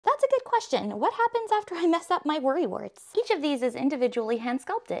question, what happens after I mess up my worrywarts? Each of these is individually hand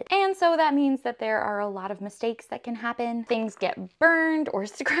sculpted, and so that means that there are a lot of mistakes that can happen. Things get burned or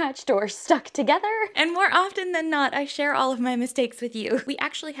scratched or stuck together, and more often than not, I share all of my mistakes with you. We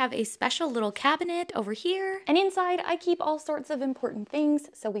actually have a special little cabinet over here, and inside I keep all sorts of important things.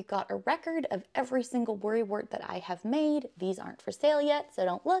 So we've got a record of every single worrywart that I have made. These aren't for sale yet, so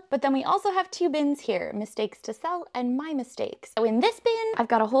don't look. But then we also have two bins here, mistakes to sell and my mistakes. So in this bin, I've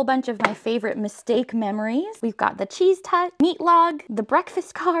got a whole bunch of my favorite mistake memories. We've got the cheese tut, meat log, the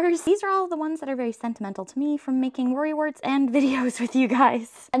breakfast cars. These are all the ones that are very sentimental to me from making worrywarts and videos with you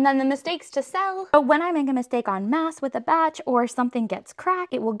guys. And then the mistakes to sell. So when I make a mistake en masse with a batch or something gets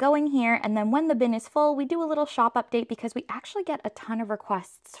cracked, it will go in here, and then when the bin is full, we do a little shop update because we actually get a ton of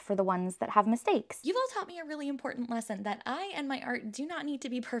requests for the ones that have mistakes. You've all taught me a really important lesson, that I and my art do not need to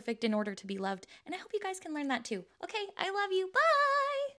be perfect in order to be loved, and I hope you guys can learn that too. Okay, I love you, bye!